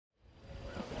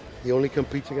He only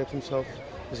competes against himself.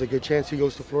 There's a good chance he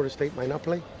goes to Florida State, might not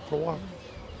play for a while.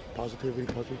 Positivity,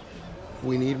 positivity.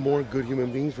 We need more good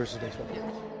human beings versus baseball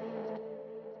players.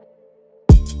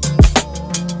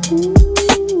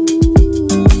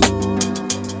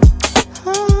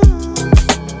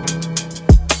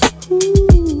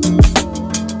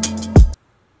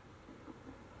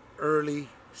 Early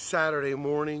Saturday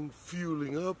morning,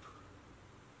 fueling up,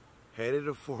 headed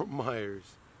to Fort Myers.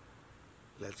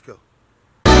 Let's go.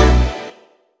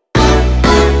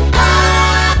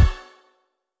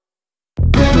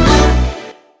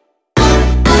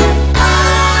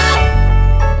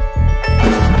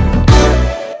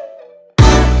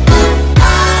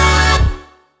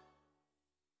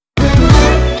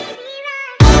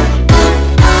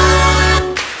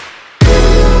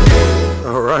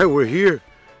 All right, we're here.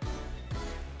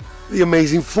 The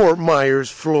amazing Fort Myers,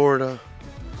 Florida.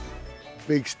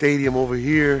 Big stadium over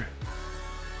here.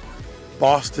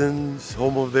 Boston's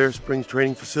home of their spring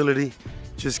training facility.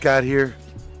 Just got here.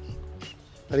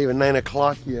 Not even 9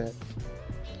 o'clock yet.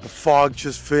 The fog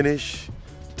just finished.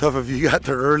 Tough if you got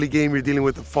the early game, you're dealing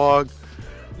with the fog.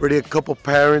 Already a couple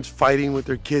parents fighting with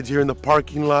their kids here in the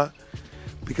parking lot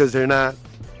because they're not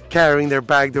carrying their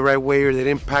bag the right way or they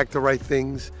didn't pack the right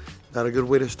things. Not a good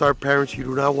way to start, parents. You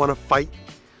do not want to fight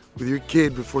with your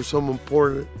kid before something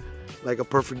important like a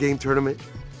perfect game tournament.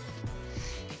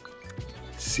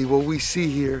 See what we see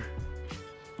here.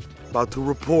 About to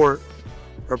report,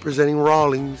 representing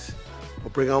Rawlings. I'll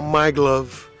bring out my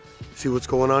glove. See what's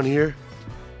going on here.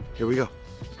 Here we go.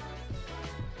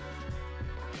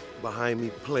 Behind me,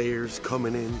 players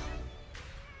coming in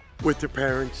with their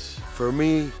parents. For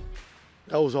me,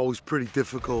 that was always pretty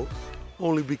difficult.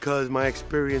 Only because my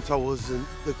experience, I wasn't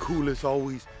the coolest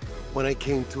always when I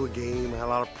came to a game. I had a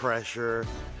lot of pressure.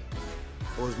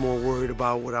 I was more worried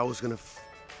about what I was gonna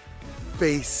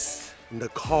face in the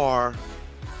car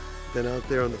than out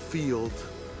there on the field.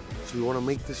 So you wanna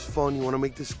make this fun, you wanna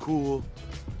make this cool,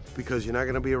 because you're not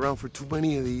gonna be around for too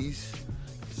many of these.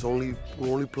 We're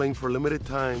only playing for a limited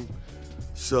time.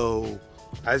 So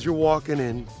as you're walking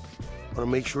in, wanna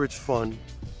make sure it's fun.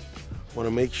 Wanna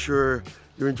make sure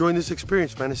you're enjoying this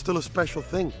experience, man. It's still a special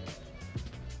thing.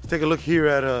 Let's take a look here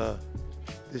at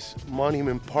this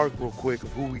Monument Park real quick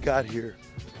of who we got here.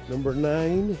 Number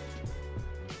 9,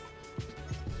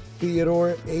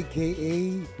 Theodore,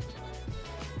 AKA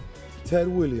Ted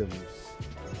Williams.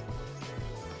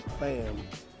 Bam.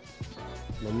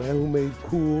 The man who made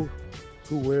cool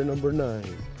to wear number 9.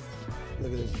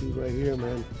 Look at this dude right here,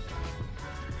 man.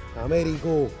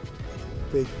 Americo.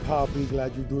 Big Poppy,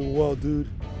 glad you're doing well, dude.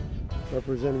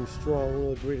 Representing strong,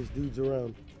 one of the greatest dudes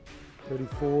around.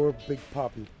 34, Big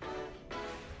Poppy.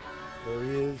 There he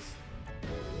is.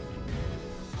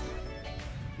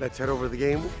 Let's head over to the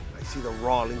game. I see the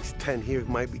Rawlings 10 here,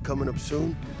 might be coming up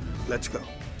soon. Let's go.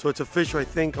 So it's official, I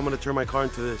think. I'm gonna turn my car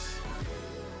into this.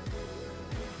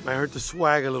 Might hurt the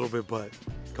swag a little bit, but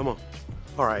come on.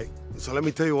 All right, so let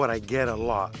me tell you what I get a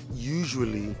lot.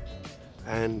 Usually,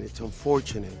 and it's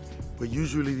unfortunate, but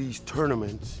usually these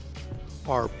tournaments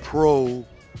are pro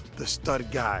the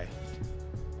stud guy.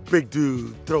 Big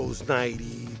dude, throws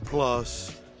 90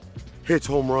 plus, hits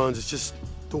home runs. It's just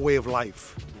the way of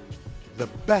life. The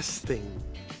best thing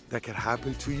that could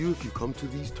happen to you if you come to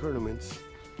these tournaments,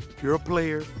 if you're a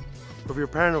player or if you're a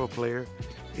parent of a player,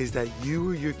 is that you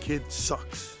or your kid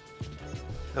sucks.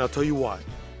 And I'll tell you why.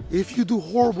 If you do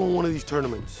horrible in one of these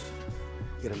tournaments,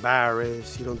 you get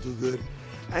embarrassed, you don't do good,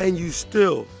 and you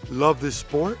still love this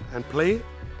sport and play it,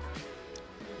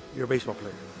 you're a baseball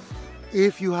player.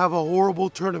 If you have a horrible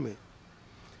tournament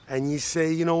and you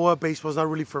say, you know what, baseball's not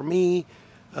really for me,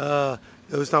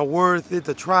 it's not worth it,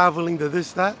 the traveling, the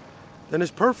this, that, then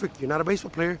it's perfect. You're not a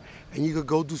baseball player and you could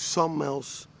go do something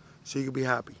else so you could be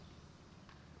happy.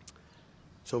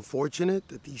 It's unfortunate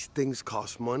that these things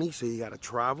cost money, so you gotta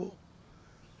travel.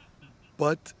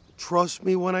 But trust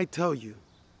me when I tell you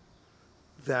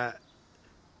that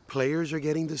players are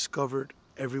getting discovered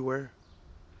everywhere.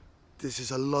 This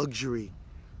is a luxury.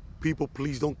 People,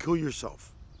 please don't kill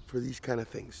yourself for these kind of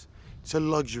things. It's a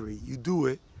luxury. You do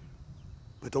it,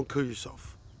 but don't kill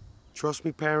yourself. Trust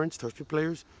me, parents, trust me,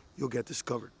 players, you'll get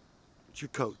discovered. It's your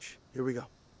coach. Here we go.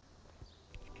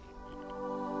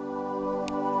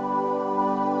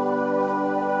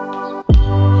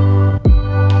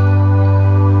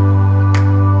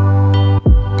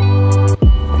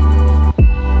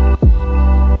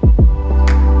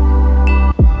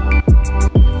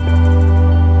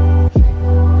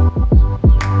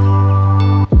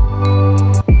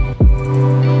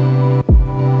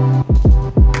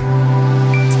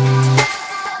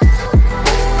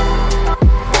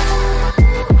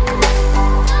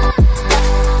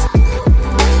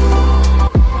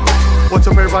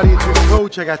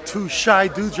 coach, I got two shy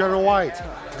dudes. I don't know why.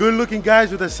 Good looking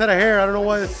guys with a set of hair. I don't know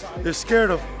why they're scared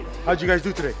of. How'd you guys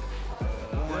do today?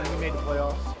 We made the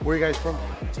playoffs. Where are you guys from?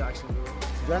 Jacksonville.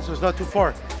 Jacksonville's not too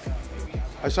far.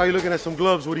 I saw you looking at some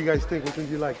gloves. What do you guys think? Which one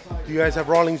do you like? Do you guys have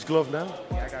Rawlings glove now?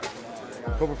 Yeah, I got it.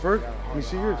 Go preferred? Let me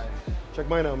see yours. Check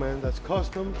mine out, man. That's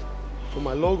custom. With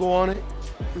my logo on it.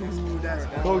 Ooh, that's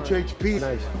Coach HP.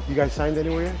 Nice. You guys signed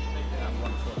anywhere yet? Yeah, I'm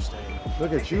going for a stay.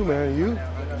 Look at you, man. You?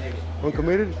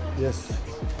 Uncommitted? Yes.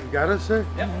 You got us, sir?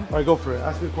 Yeah. All right, go for it.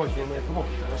 Ask me a question, man. Come on.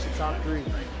 What's the top three?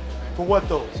 For what,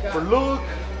 though? For look?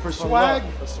 For swag?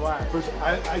 For swag.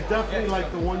 I definitely like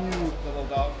the one you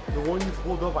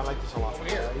pulled up. I like this a lot.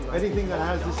 Anything that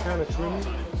has this kind of trimming,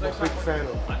 I'm a big fan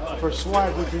of. For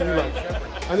swag, what do you like?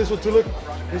 And this one too, look.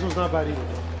 This one's not bad either.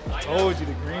 I told you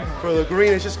the green. For the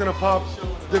green, it's just gonna pop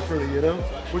differently, you know?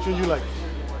 Which one you like?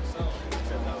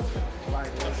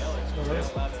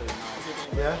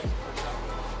 Yeah?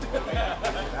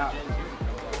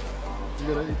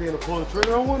 You think you're gonna pull the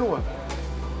trigger on one or what?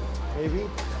 Maybe?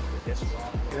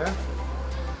 Yeah?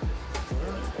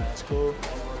 That's cool.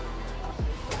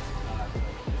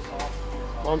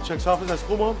 Mom checks office, that's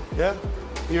cool, Mom? Yeah?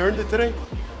 You earned it today?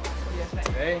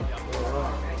 Today?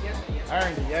 I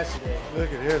earned it yesterday.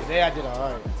 Look at him. Today I did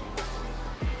all right.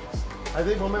 I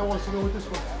think my man wants to go with this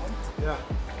one. Yeah.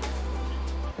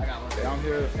 I'm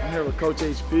here with Coach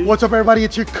HP. What's up, everybody?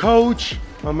 It's your coach.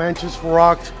 My man just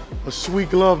rocked a sweet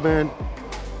glove, man.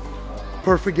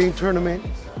 Perfect game tournament.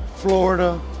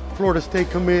 Florida State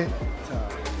commit.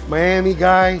 Miami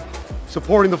guy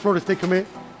supporting the Florida State commit.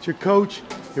 It's your coach.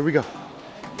 Here we go.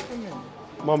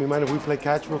 Mom, you mind if we play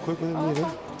catch real quick with him?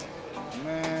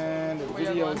 Man, the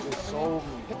video is just so.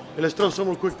 Hey, let's throw some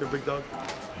real quick there, big dog.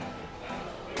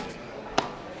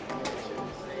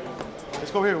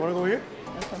 Let's go here. Want to go here?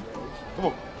 Come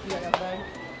on.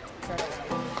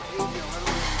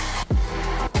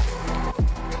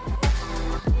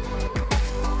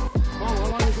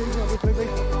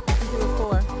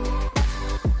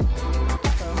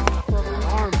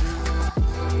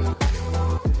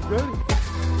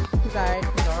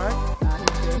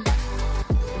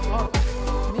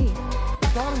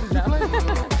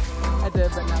 I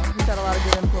did, but no. He's had a lot of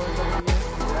good influence over the years.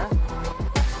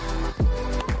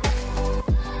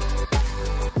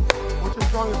 What's your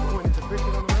strongest point? Is it pitching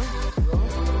on the mound?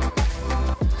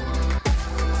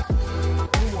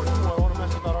 Two more. I want to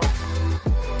mess with that arm.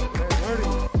 Okay,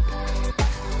 learning.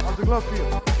 How's the glove feel?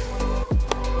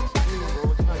 Looks clean, bro.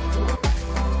 Looks nice.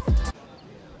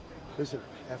 Listen,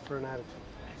 effort and attitude.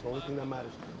 It's the only thing that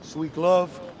matters. Sweet glove.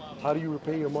 How do you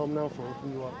repay your mom now for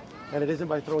hooking you up? And it isn't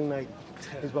by throwing 90.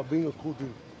 It's about being a cool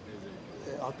dude.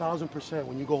 1,000%.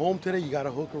 When you go home today, you got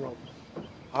to hook her up.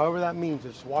 However that means.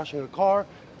 It's washing her car,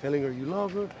 telling her you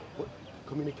love her.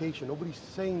 Communication. Nobody's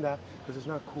saying that because it's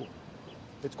not cool.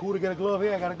 It's cool to get a glove.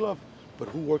 Hey, I got a glove. But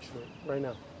who works for it right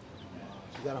now?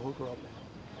 You got to hook her up, man.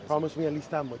 Promise me at least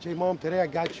that much. Hey, Mom, today I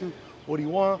got you. What do you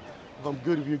want?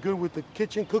 If you're good with the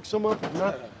kitchen, cook some up. If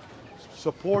not,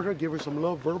 support her. Give her some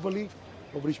love verbally.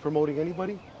 Nobody's promoting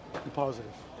anybody. Be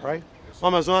positive, right?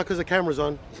 Mom, as long as the camera's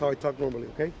on, that's how I talk normally,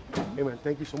 okay? Hey, man,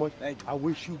 thank you so much. Thank you. I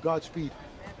wish you Godspeed.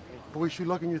 I wish you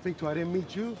luck in your thing, too. I didn't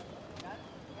meet you.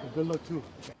 But good luck, too.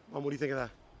 Mom, what do you think of that?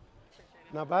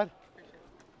 Not bad?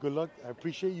 Good luck. I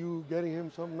appreciate you getting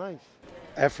him something nice.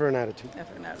 Effort and attitude.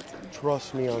 Effort and attitude.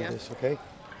 Trust me on this, okay?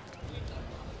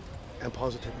 And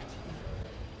positivity.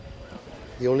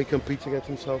 He only competes against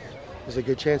himself. There's a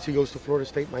good chance he goes to Florida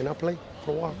State, might not play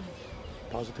for a while.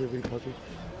 Positivity, positivity.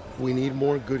 We need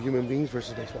more good human beings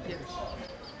versus baseball players.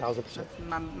 1,000%. That's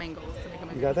my main goal is to make him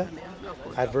a You got that? man. Of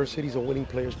course. Adversity is a winning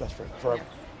player's best friend forever.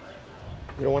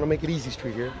 Yes. You don't want to make it easy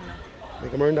street here.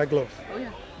 Make him earn that glove. Oh,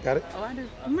 yeah. Got it? Oh, I do.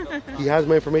 He has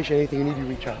my information. Anything you need, you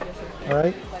reach out. Yes, sir. All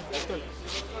right?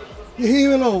 You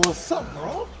even know what's up,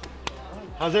 bro?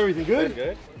 How's everything? Good?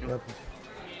 Good. Yep.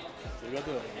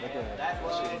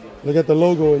 Look at the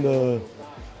logo in the...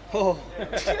 Oh,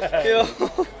 yo.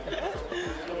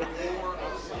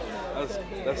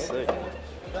 That's sick.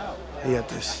 He got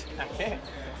this.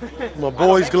 My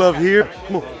boy's glove here.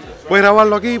 Wait,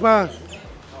 grabarlo aquí, pa.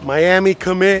 Miami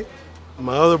commit.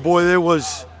 My other boy there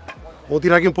was, vamos a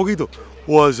tirar aquí un poquito,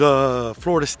 was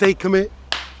Florida State commit.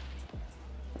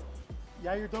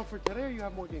 Yeah, you're done for today or you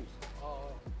have more games?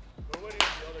 We're winning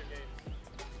the other games.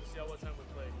 We'll see how what time we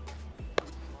play.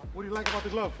 What do you like about the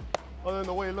glove? Other than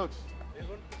the way it looks? This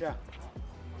one? Yeah.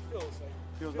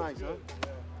 Feels nice, good. huh?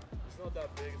 Yeah. It's not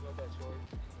that big, it's not that short.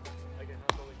 I can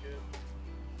handle it good.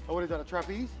 Oh, what is that, a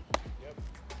trapeze? Yep.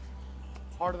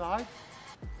 Hard to the high?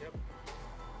 Yep.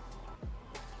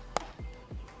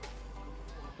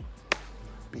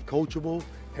 Be coachable,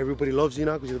 Everybody loves you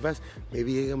now because you're the best.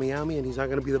 Maybe llega a Miami and he's not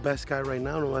going to be the best guy right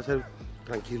now. No va a ser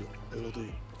tranquilo, en lo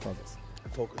tuyo. Focus.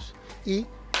 Focus. Y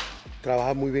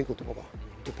trabajar muy bien con tu papá,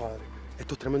 tu padre.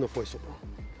 Esto es tremendo esfuerzo, bro.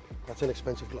 That's an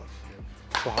expensive glove.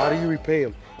 So how do you repay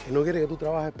him? Él no quiere que tú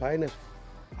trabajes para él,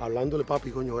 hablándole,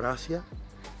 papi, coño, gracias,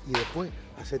 y después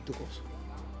hacer tu cosa.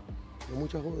 No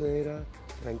mucha jodera,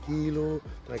 tranquilo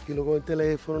con el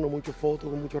teléfono, no mucho fotos,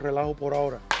 con mucho relajo por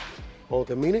ahora. Cuando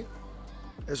termine,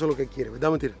 eso es lo que quiere,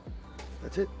 ¿verdad, mentira?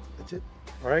 That's it,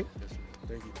 all right? Yes,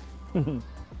 thank you.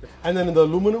 And then in the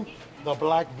aluminum, the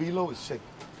black velo is sick.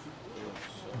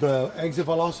 The exit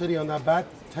velocity on that bat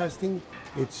testing,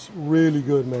 it's really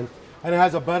good, man. And it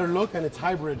has a better look, and it's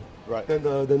hybrid than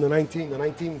the 19. The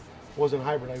 19 wasn't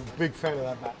hybrid. I'm a big fan of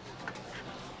that bat.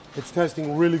 It's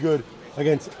testing really good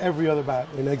against every other bat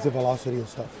in exit velocity and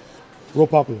stuff. Real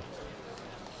popular.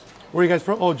 Where are you guys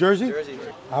from? Oh, Jersey? Jersey.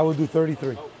 I would do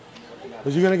 33.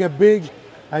 Because you're going to get big,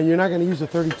 and you're not going to use the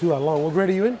 32 that long. What grade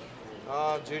are you in?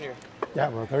 Junior. Yeah,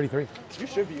 bro, 33. You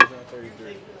should be using a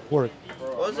 33. Work.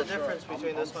 What was the difference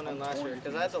between this one and last year?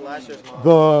 Because I had the last year's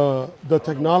model. The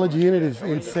technology in it is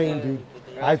insane, dude.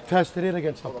 I've tested it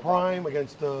against the Prime,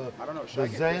 against the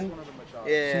Zen.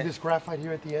 Yeah. See this graphite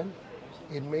here at the end?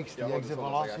 It makes the exit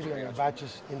velocity on the bat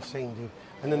just insane, dude.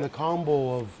 And then the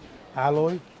combo of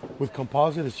alloy with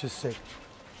composite is just sick.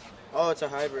 Oh, it's a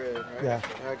hybrid, right? Yeah.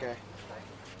 Okay.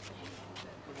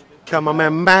 Got my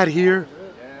man Matt here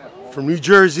from New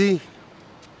Jersey.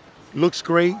 Looks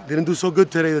great. Didn't do so good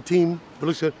today, the team, but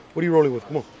looks good. What are you rolling with?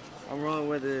 Come on. I'm rolling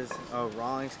with this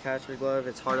Rawlings catcher glove.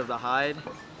 It's Heart of the Hide.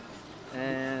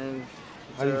 And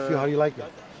How do you feel? How do you like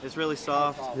it? it's really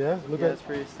soft. Yeah? It's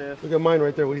pretty stiff. Look at mine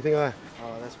right there. What do you think of that?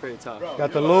 Oh, that's pretty tough.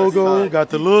 Got the logo, got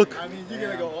the look. I mean, you're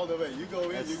going to go all the way. You go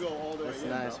in, you go all the way That's in.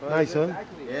 nice. What Nice, is it? huh?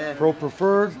 Yeah. Pro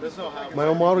preferred. My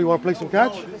own model. You want to play some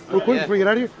catch? Real quick Yeah. before you get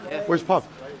out of here? Yeah. Where's Pops?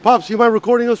 Pops, you mind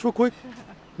recording us real quick?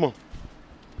 Come on.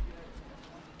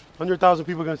 100,000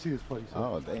 people are going to see this place.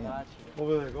 Oh, damn.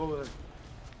 Over there, go over there.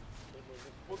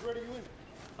 What grade are you in?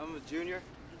 I'm a junior.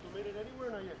 You made it anywhere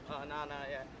or not yet? No, not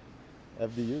yet.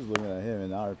 FDU's looking at him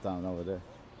in our town over there.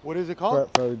 What is it called?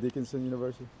 Fairleigh Dickinson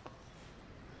University.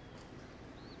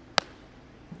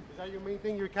 Is that your main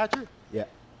thing, your catcher? Yeah.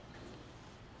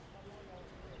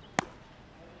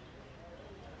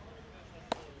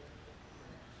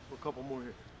 A couple more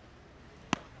here.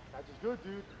 Catch is good,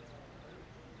 dude.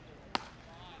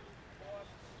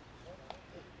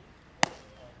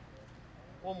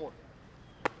 One more.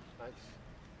 Nice.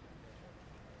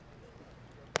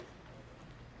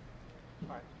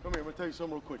 All right, come here. I'm going to tell you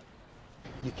something real quick.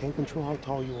 You can't control how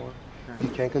tall you are. You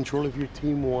can't control if your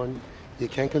team won. You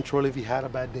can't control if you had a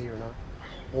bad day or not.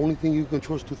 Only thing you can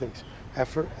control is two things: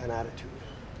 effort and attitude.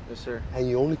 Yes, sir. And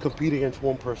you only compete against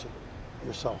one person,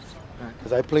 yourself.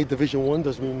 Because I played Division I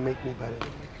doesn't mean make me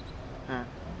better.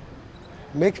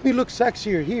 Makes me look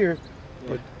sexier here,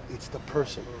 but it's the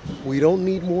person. We don't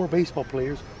need more baseball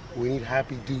players. We need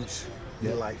happy dudes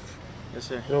in life. Yes,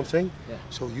 sir. You know what I'm saying? Yeah.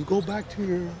 So you go back to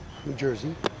your New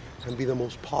Jersey and be the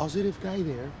most positive guy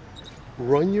there.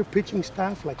 Run your pitching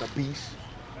staff like a beast.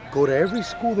 Go to every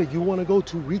school that you want to go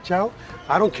to. Reach out.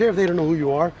 I don't care if they don't know who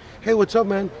you are. Hey, what's up,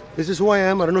 man? This is who I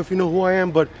am. I don't know if you know who I am,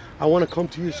 but I want to come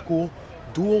to your school.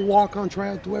 Do a walk-on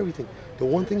tryout. Do everything. The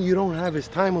one thing you don't have is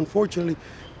time, unfortunately,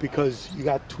 because you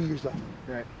got 2 years left.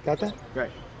 Right. Got that?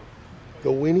 Right.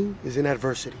 The winning is in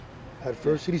adversity.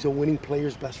 Adversity is a winning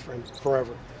player's best friend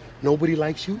forever. Nobody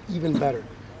likes you, even better.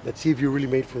 Let's see if you're really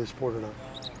made for the sport or not.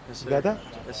 Yes, sir. You got that?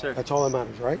 Yes, sir. That's all that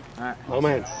matters, right? All right. Oh,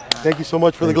 man. Thank you so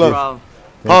much for the No glove. problem.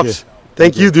 Pops,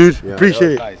 thank you, dude.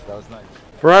 Appreciate it. Nice. That was nice.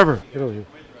 Forever. Get over here.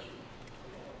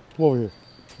 Come over here.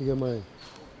 You got mine.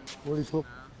 What are these for?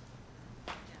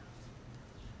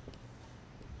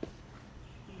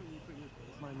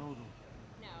 My logo.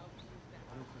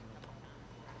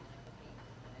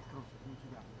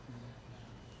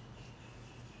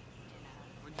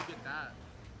 When'd you get that?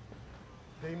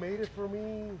 They made it for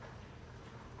me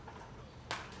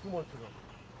 2 months ago.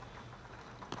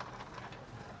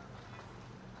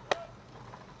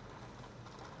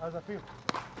 How's that feel?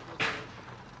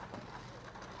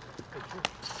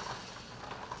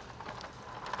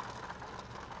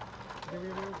 Give me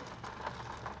a minute.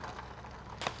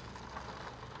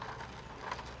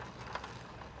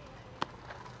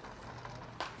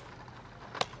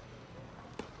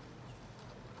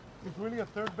 It's really a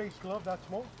third base glove that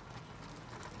small.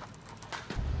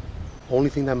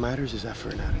 Only thing that matters is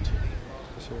effort and attitude.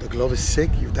 The glove is sick,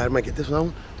 your dad might get this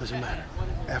one, doesn't matter.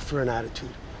 Effort and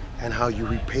attitude. And how you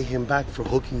repay him back for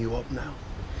hooking you up now.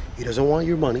 He doesn't want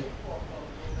your money.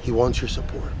 He wants your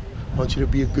support. Wants you to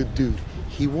be a good dude.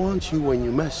 He wants you, when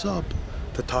you mess up,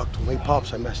 to talk to him. Hey,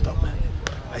 Pops, I messed up, man.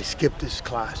 I skipped this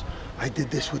class. I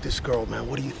did this with this girl, man.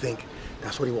 What do you think?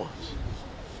 That's what he wants.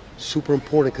 Super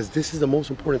important, because this is the most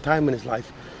important time in his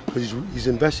life, because he's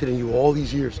invested in you all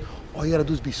these years. All you gotta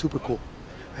do is be super cool.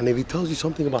 And if he tells you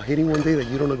something about hitting one day that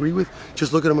you don't agree with,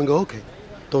 just look at him and go, okay.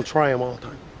 Don't try him all the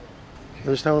time. You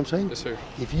understand what I'm saying? Yes, sir.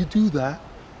 If you do that,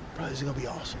 bro, this is gonna be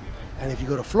awesome. And if you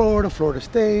go to Florida, Florida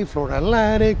State, Florida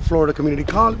Atlantic, Florida Community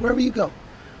College, wherever you go,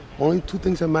 only two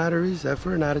things that matter is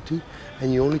effort and attitude,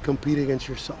 and you only compete against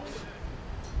yourself.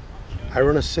 I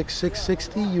run a 6.6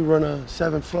 60, you run a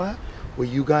 7 flat. What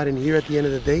you got in here at the end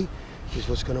of the day is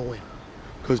what's gonna win.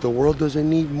 Because the world doesn't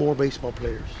need more baseball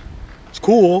players. It's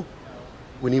cool,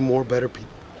 we need more better people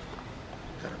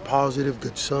that are positive,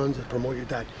 good sons that promote your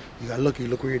dad. You got lucky,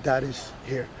 look where your dad is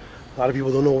here. A lot of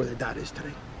people don't know where their dad is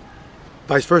today.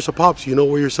 Vice versa, Pops, you know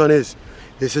where your son is.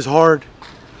 This is hard,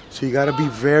 so you gotta be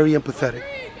very empathetic.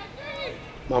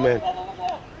 My man.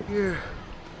 Here.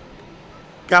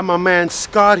 Got my man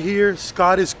Scott here.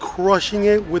 Scott is crushing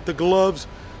it with the gloves.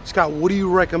 Scott, what do you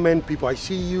recommend people? I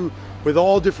see you with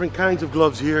all different kinds of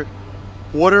gloves here.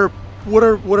 What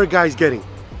are guys getting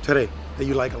today that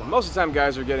you like a lot? Most of the time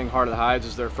guys are getting Heart of the Hides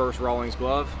as their first Rawlings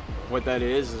glove. What that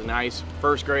is a nice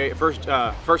first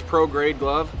pro grade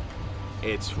glove.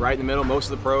 It's right in the middle.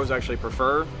 Most of the pros actually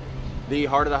prefer the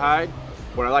Heart of the Hide.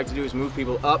 What I like to do is move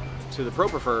people up to the pro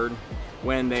preferred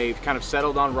when they've kind of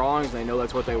settled on Rawlings, they know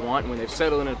that's what they want. And when they've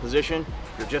settled in a position,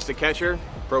 if you're just a catcher,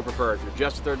 pro preferred. If you're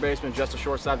just a third baseman, just a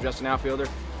shortstop, just an outfielder,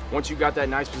 once you got that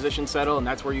nice position settled and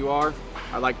that's where you are,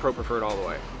 I like pro preferred all the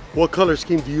way. What color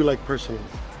scheme do you like personally?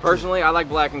 Personally, I like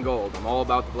black and gold. I'm all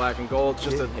about the black and gold. It's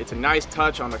just it's a nice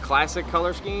touch on the classic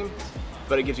color scheme,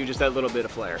 but it gives you just that little bit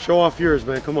of flair. Show off yours,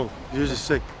 man. Come on. Yours is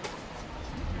sick.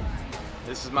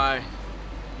 This is my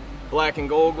black and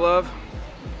gold glove.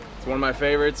 It's one of my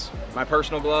favorites, my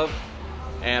personal glove.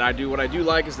 And what I do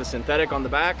like is the synthetic on the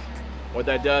back. What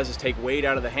that does is take weight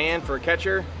out of the hand for a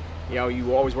catcher. You know,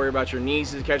 you always worry about your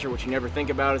knees as a catcher. What you never think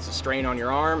about is the strain on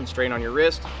your arm and strain on your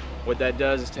wrist. What that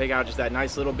does is take out just that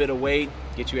nice little bit of weight,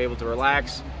 get you able to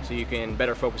relax so you can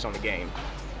better focus on the game.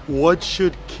 What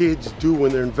should kids do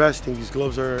when they're investing? These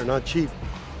gloves are not cheap.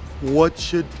 What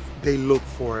should they look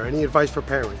for? Any advice for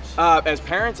parents? As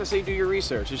parents, I say do your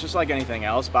research. It's just like anything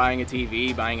else, buying a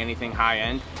TV, buying anything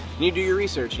high-end. You need to do your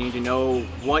research. You need to know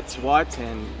what's what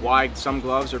and why some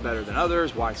gloves are better than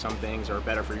others, why some things are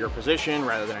better for your position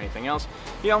rather than anything else.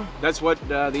 You know, that's what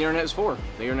the internet is for.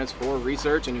 The internet's for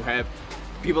research, and you have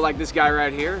people like this guy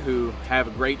right here who have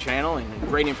a great channel and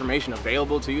great information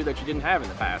available to you that you didn't have in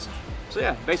the past. So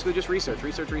yeah, basically just research,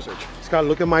 research, research. Scott,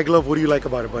 look at my glove. What do you like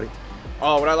about it, buddy?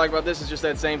 Oh, what I like about this is just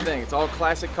that same thing. It's all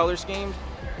classic color schemed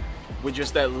with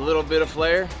just that little bit of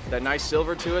flair, that nice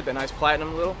silver to it, that nice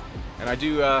platinum little. And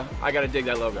I gotta dig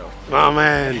that logo. Oh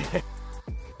man.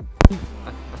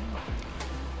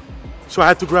 So I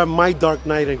had to grab my Dark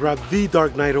Knight and grab the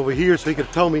Dark Knight over here so he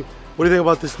could tell me, what do you think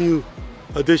about this new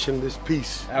addition, this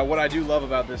piece? What I do love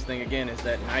about this thing, again, is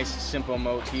that nice, simple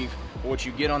motif. What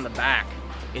you get on the back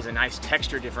is a nice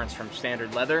texture difference from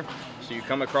standard leather. So you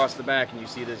come across the back and you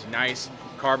see this nice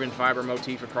carbon fiber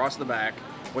motif across the back.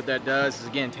 What that does is,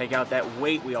 again, take out that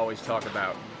weight we always talk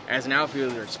about. As an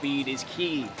outfielder, speed is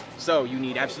key. So you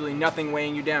need absolutely nothing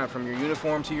weighing you down from your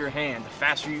uniform to your hand. The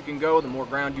faster you can go, the more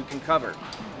ground you can cover.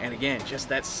 And again, just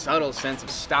that subtle sense of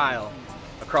style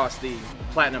across the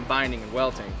platinum binding and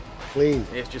welting. Clean.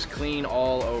 It's just clean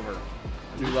all over.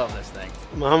 I do love this thing.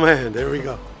 My man, there we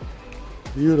go.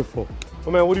 Beautiful.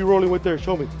 Oh man, what are you rolling with there?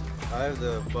 Show me. I have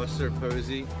the Buster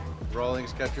Posey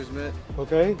Rawlings catcher's mitt.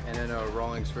 Okay. And then a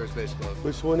Rawlings first base glove.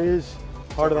 Which one is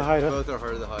Heart of the Hide? Both are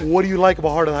Heart of the Hide. What do you like about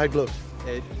Heart of the Hide gloves?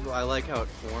 I like how it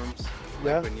forms.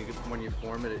 Yeah. Like when you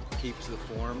form it, it keeps the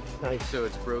form. Nice. So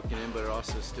it's broken in, but it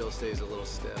also still stays a little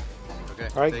stiff. Okay.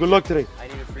 All right. Good luck today.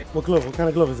 What glove? What kind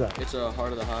of glove is that? It's a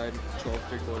Heart of the Hide, 12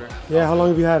 3/4. Yeah. How long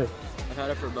have you had it? I've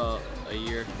had it for about a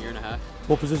year and a half.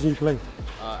 What position you play?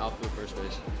 Outfield first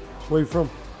base. Where are you from?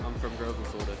 I'm from Groveland,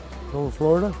 Florida. Groveland,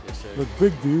 Florida? Yes, sir. Look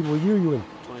big, dude. What year are you in?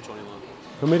 2021.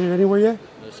 Committed anywhere yet?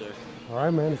 No, sir. All right,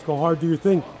 man. Let's go hard. Do your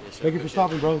thing. Yes, sir. Thank you for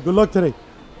stopping, bro. Good luck today.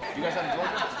 You guys out of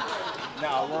Georgia?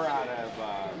 No, we're out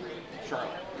of Charlotte.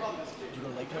 Did you go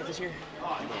to Lake Point this year?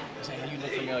 You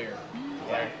look familiar.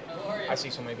 Yeah. I see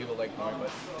so many people at Lake Point,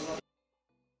 but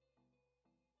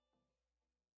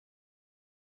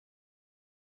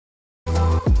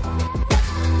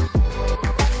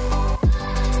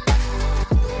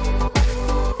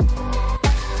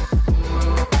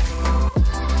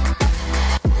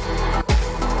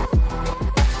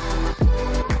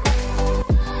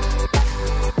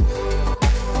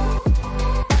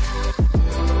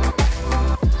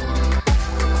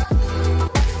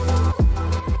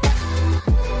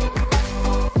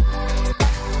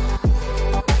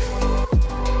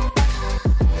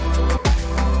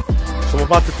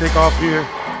about to take off here.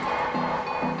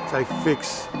 As I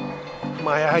fix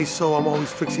my ISO, I'm always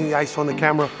fixing the ISO on the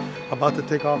camera. About to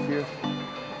take off here.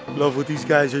 Love what these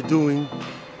guys are doing.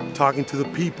 Talking to the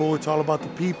people. It's all about the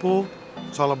people.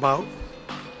 It's all about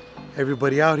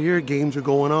everybody out here. Games are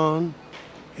going on.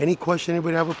 Any question,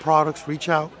 anybody have with products, reach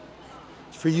out.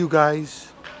 It's for you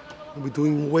guys. We'll be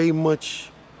doing we'll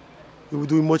be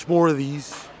doing much more of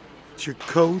these. It's your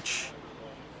coach.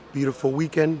 Beautiful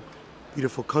weekend,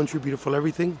 beautiful country, beautiful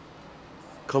everything.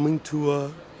 Coming to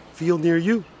a field near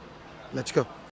you. Let's go.